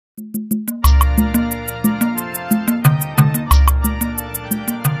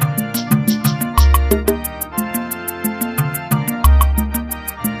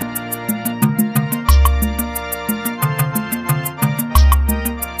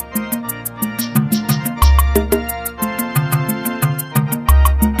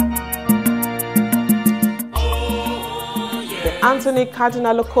Anthony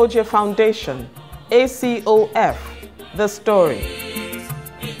Cardinal Okogie Foundation, ACOF, the story.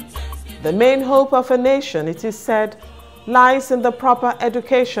 The main hope of a nation, it is said, lies in the proper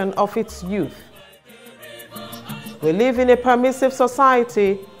education of its youth. We live in a permissive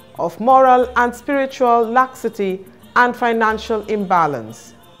society of moral and spiritual laxity and financial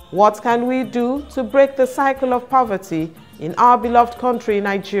imbalance. What can we do to break the cycle of poverty in our beloved country,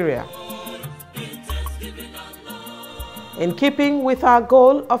 Nigeria? In keeping with our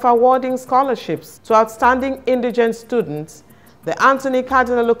goal of awarding scholarships to outstanding indigent students, the Anthony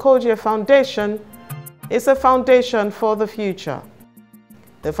Cardinal Okogie Foundation is a foundation for the future.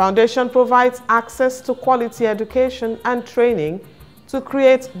 The foundation provides access to quality education and training to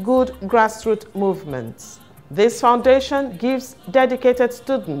create good grassroots movements. This foundation gives dedicated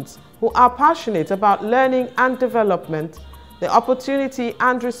students who are passionate about learning and development the opportunity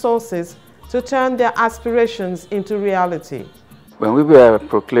and resources to turn their aspirations into reality. When we were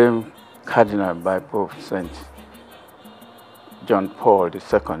proclaimed Cardinal by Pope St. John Paul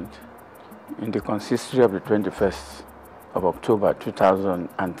II in the consistory of the 21st of October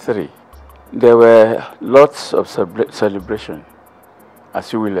 2003, there were lots of celebration,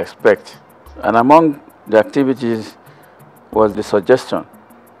 as you will expect. And among the activities was the suggestion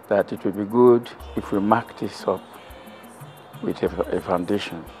that it would be good if we mark this up with a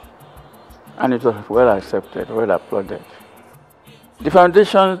foundation. And it was well accepted, well applauded. The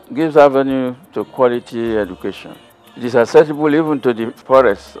foundation gives avenue to quality education. It is accessible even to the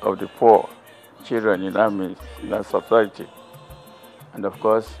poorest of the poor children in our society, and of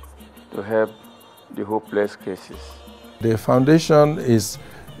course to help the hopeless cases. The foundation is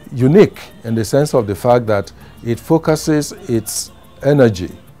unique in the sense of the fact that it focuses its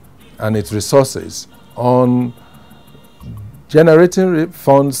energy and its resources on generating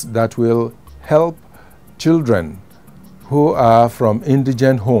funds that will help children who are from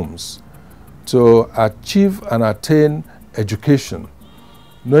indigent homes to achieve and attain education,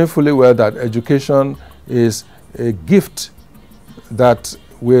 knowing fully well that education is a gift that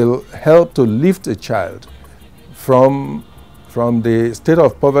will help to lift a child from the state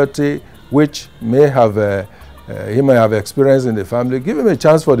of poverty which may have he may have experienced in the family. Give him a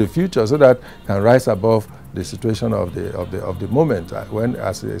chance for the future so that he can rise above the situation of the moment when,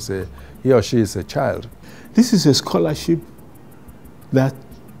 as they say, he or she is a child. This is a scholarship that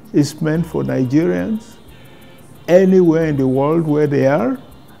is meant for Nigerians anywhere in the world where they are,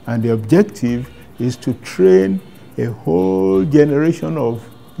 and the objective is to train a whole generation of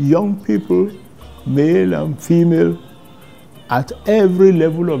young people, male and female, at every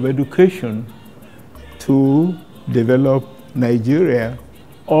level of education to develop Nigeria,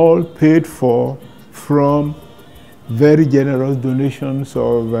 all paid for from very generous donations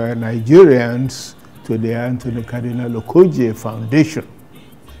of Nigerians to the Anthony Cardinal Okogie Foundation.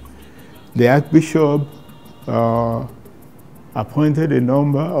 The Archbishop appointed a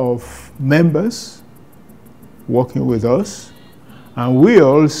number of members working with us, and we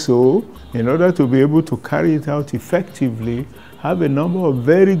also, in order to be able to carry it out effectively, have a number of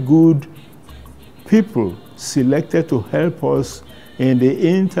very good people selected to help us in the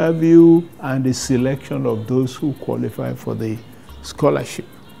interview and the selection of those who qualify for the scholarship.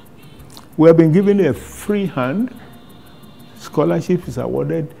 We have been given a free hand. Scholarship is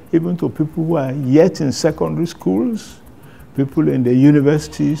awarded even to people who are yet in secondary schools, people in the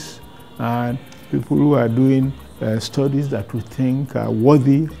universities, and people who are doing studies that we think are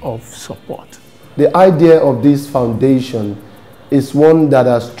worthy of support. The idea of this foundation is one that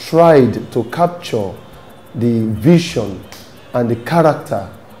has tried to capture the vision and the character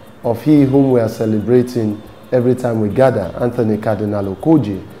of he whom we are celebrating every time we gather, Anthony Cardinal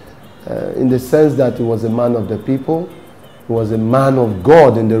Okogie, in the sense that he was a man of the people, he was a man of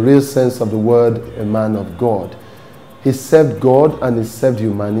God in the real sense of the word, a man of God. He served God and he served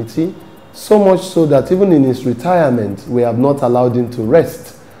humanity, so much so that even in his retirement, we have not allowed him to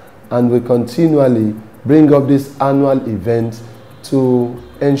rest, and we continually bring up this annual event to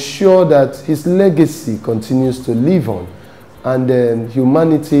ensure that his legacy continues to live on, and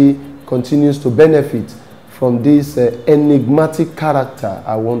humanity continues to benefit from this enigmatic character,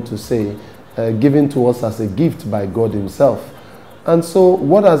 I want to say, given to us as a gift by God himself. And so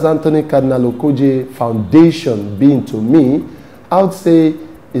what has Anthony Cardinal Okogie Foundation been to me? I would say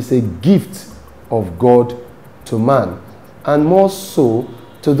it's a gift of God to man, and more so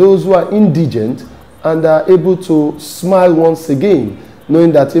to those who are indigent and are able to smile once again,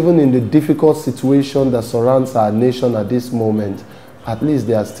 knowing that even in the difficult situation that surrounds our nation at this moment, at least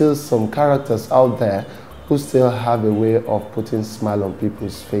there are still some characters out there who still have a way of putting a smile on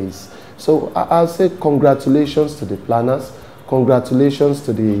people's face. So I'll say congratulations to the planners, Congratulations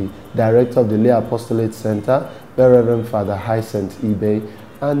to the Director of the Lay Apostolate Center, Very Reverend Father Hyacinth Ibe,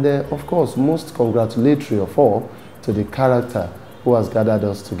 and of course, most congratulatory of all, to the character who has gathered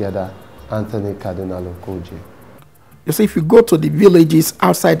us together, Anthony Cardinal Okoje. You see, if you go to the villages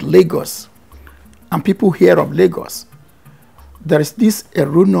outside Lagos, and people hear of Lagos, there is this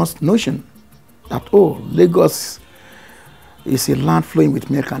erroneous notion that, oh, Lagos is a land flowing with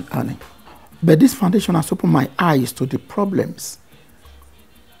milk and honey. But this foundation has opened my eyes to the problems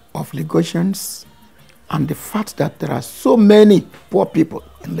of Lagosians and the fact that there are so many poor people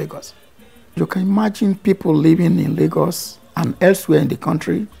in Lagos. You can imagine people living in Lagos and elsewhere in the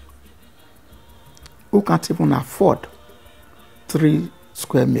country who can't even afford 3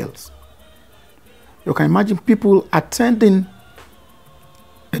 square meals. You can imagine people attending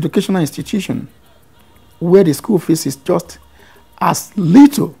educational institution where the school fees is just as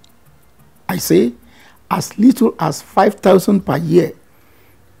little, I say, as little as 5,000 per year,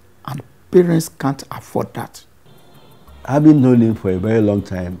 and parents can't afford that. Having known him for a very long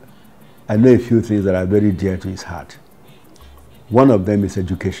time, I know a few things that are very dear to his heart. One of them is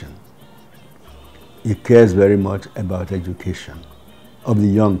education. He cares very much about education, of the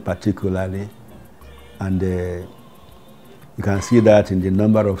young particularly, and you can see that in the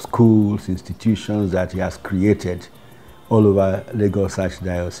number of schools, institutions that he has created all over Lagos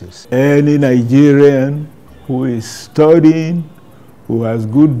Archdiocese. Any Nigerian who is studying, who has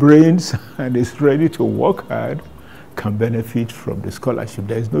good brains and is ready to work hard can benefit from the scholarship.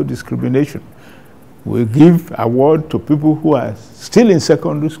 There is no discrimination. We give award to people who are still in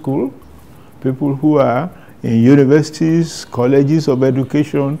secondary school, people who are in universities, colleges of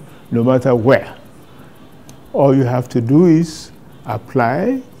education, no matter where. All you have to do is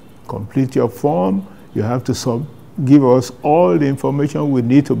apply, complete your form. You have to give us all the information we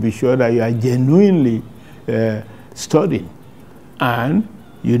need to be sure that you are genuinely studying. And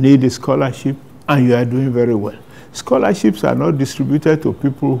you need a scholarship, and you are doing very well. Scholarships are not distributed to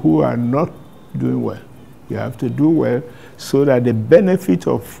people who are not doing well. You have to do well so that the benefit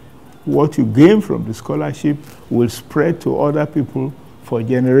of what you gain from the scholarship will spread to other people for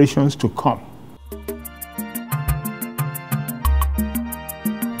generations to come.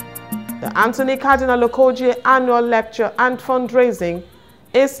 The Anthony Cardinal Okoje Annual Lecture and Fundraising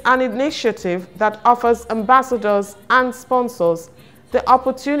is an initiative that offers ambassadors and sponsors the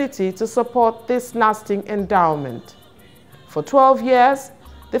opportunity to support this lasting endowment. For 12 years,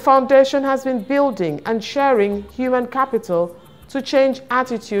 the foundation has been building and sharing human capital to change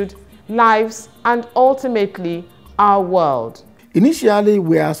attitude, lives, and ultimately our world. Initially,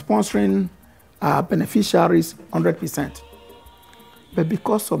 we are sponsoring our beneficiaries 100%. But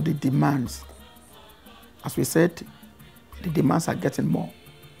because of the demands, as we said, the demands are getting more.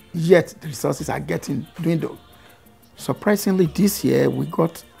 Yet the resources are getting dwindled. Surprisingly, this year we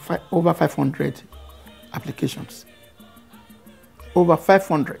got over 500 applications. Over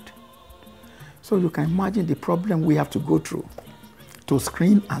 500. So you can imagine the problem we have to go through to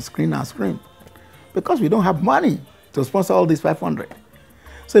screen and screen and screen, because we don't have money to sponsor all these 500.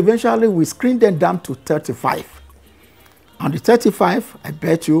 So eventually we screen them down to 35. And the 35, I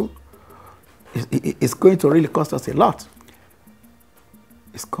bet you, is going to really cost us a lot.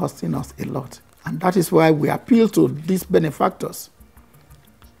 It's costing us a lot. And that is why we appeal to these benefactors,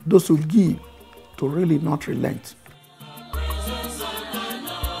 those who give, to really not relent.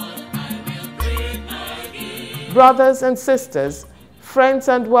 Brothers and sisters, friends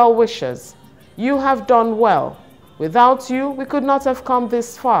and well-wishers, you have done well. Without you, we could not have come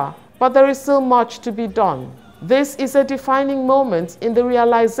this far, but there is still much to be done. This is a defining moment in the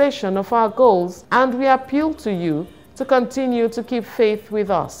realization of our goals, and we appeal to you to continue to keep faith with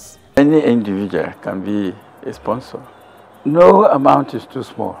us. Any individual can be a sponsor. No amount is too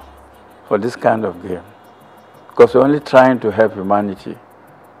small for this kind of game, because we're only trying to help humanity,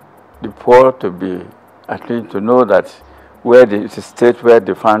 the poor to be, at least to know that where the state where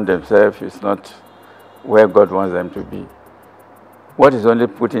they found themselves is not where God wants them to be. What is only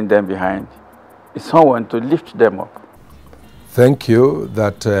putting them behind is someone to lift them up. Thank you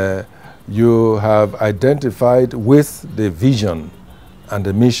that you have identified with the vision and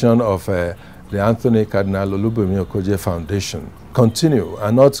the mission of the Anthony Cardinal Olubunmi Okoje Foundation. Continue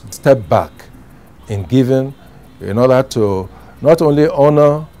and not step back in giving, in order to not only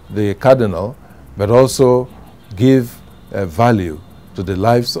honor the Cardinal, but also give value to the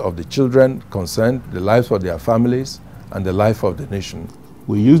lives of the children concerned, the lives of their families, and the life of the nation.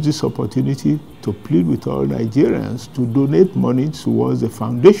 We use this opportunity to plead with all Nigerians to donate money towards the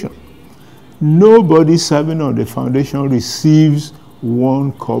foundation. Nobody serving on the foundation receives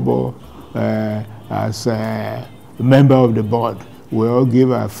 1 kobo as member of the board. We all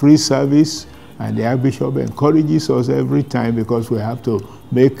give our free service, and the Archbishop encourages us every time, because we have to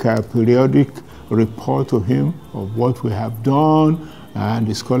make a periodic report to him of what we have done and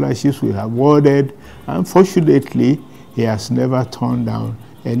the scholarships we have awarded. Unfortunately, he has never turned down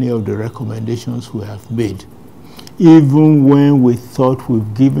any of the recommendations we have made. Even when we thought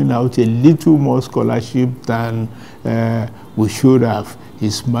we've given out a little more scholarship than we should have,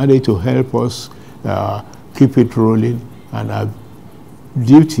 he's managed to help us keep it rolling, and our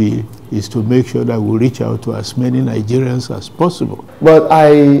duty is to make sure that we reach out to as many Nigerians as possible. But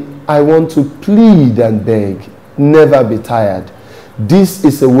I want to plead and beg, never be tired. This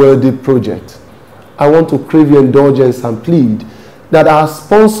is a worthy project. I want to crave your indulgence and plead that our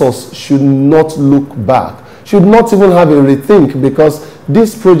sponsors should not look back, should not even have a rethink, because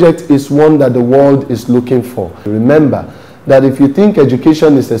this project is one that the world is looking for. Remember that if you think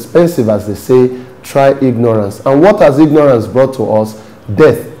education is expensive, as they say, try ignorance. And what has ignorance brought to us?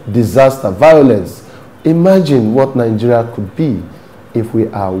 Death, disaster, violence. Imagine what Nigeria could be if we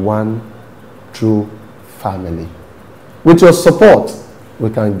are one true family. With your support, we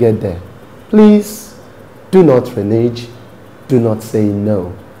can get there. Please do not renege, do not say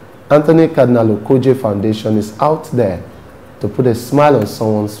no. Anthony Cardinal Okoje Foundation is out there to put a smile on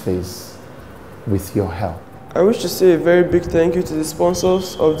someone's face with your help. I wish to say a very big thank you to the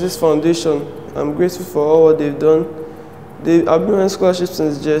sponsors of this foundation. I'm grateful for all what they've done. I've been on scholarship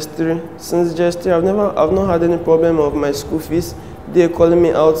since JS3. Since JS3, I've not had any problem of my school fees. They're calling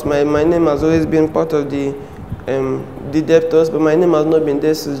me out. My name has always been part of the debtors, but my name has not been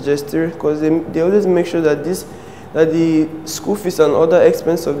there since JS3, because they always make sure that the school fees and other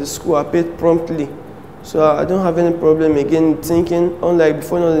expenses of the school are paid promptly. So I don't have any problem again thinking, unlike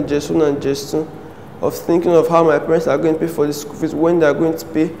before, not in JS1 and JS2, of thinking of how my parents are going to pay for the school fees, when they are going to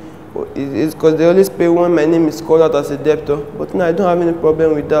pay. It's because they always pay when my name is called out as a debtor. But now I don't have any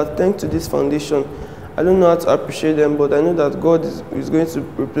problem with that. Thanks to this foundation. I don't know how to appreciate them, but I know that God is going to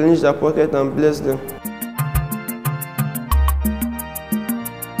replenish their pocket and bless them.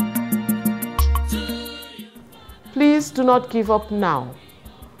 Please do not give up now.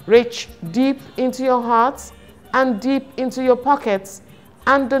 Reach deep into your hearts and deep into your pockets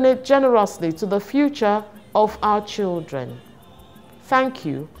and donate generously to the future of our children. Thank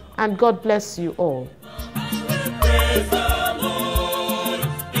you, and God bless you all.